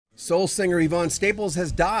Soul singer Yvonne Staples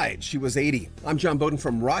has died. She was 80. I'm John Bowden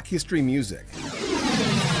from Rock History Music.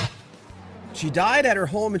 She died at her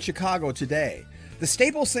home in Chicago today. The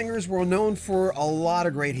Staples singers were known for a lot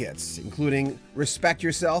of great hits, including Respect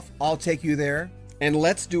Yourself, I'll Take You There, and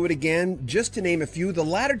Let's Do It Again, just to name a few. The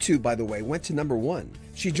latter two, by the way, went to #1.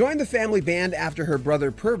 She joined the family band after her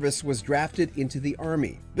brother Pervis was drafted into the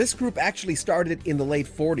Army. This group actually started in the late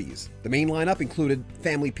 40s. The main lineup included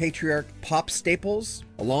family patriarch Pop Staples,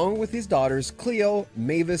 along with his daughters Cleo,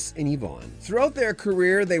 Mavis, and Yvonne. Throughout their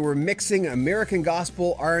career, they were mixing American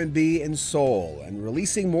gospel, R&B, and soul, and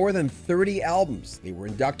releasing more than 30 albums. They were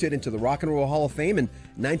inducted into the Rock and Roll Hall of Fame in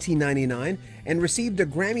 1999 and received a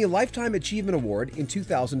Grammy Lifetime Achievement Award in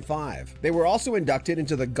 2005. They were also inducted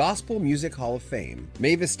into the Gospel Music Hall of Fame.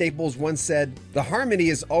 Mavis Staples once said, "The harmony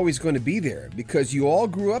is always going to be there because you all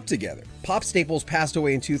grew up together." Pop Staples passed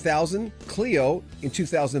away in 2000, Cleo in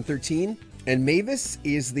 2013, and Mavis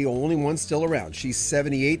is the only one still around. She's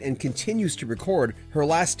 78 and continues to record. Her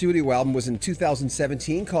last studio album was in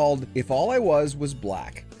 2017 called If All I Was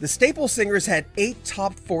Black. The Staples singers had 8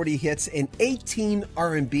 top 40 hits and 18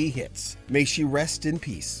 R&B hits. May she rest in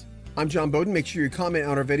peace. I'm John Bowden. Make sure you comment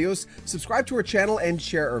on our videos, subscribe to our channel, and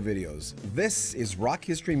share our videos. This is Rock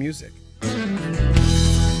History Music.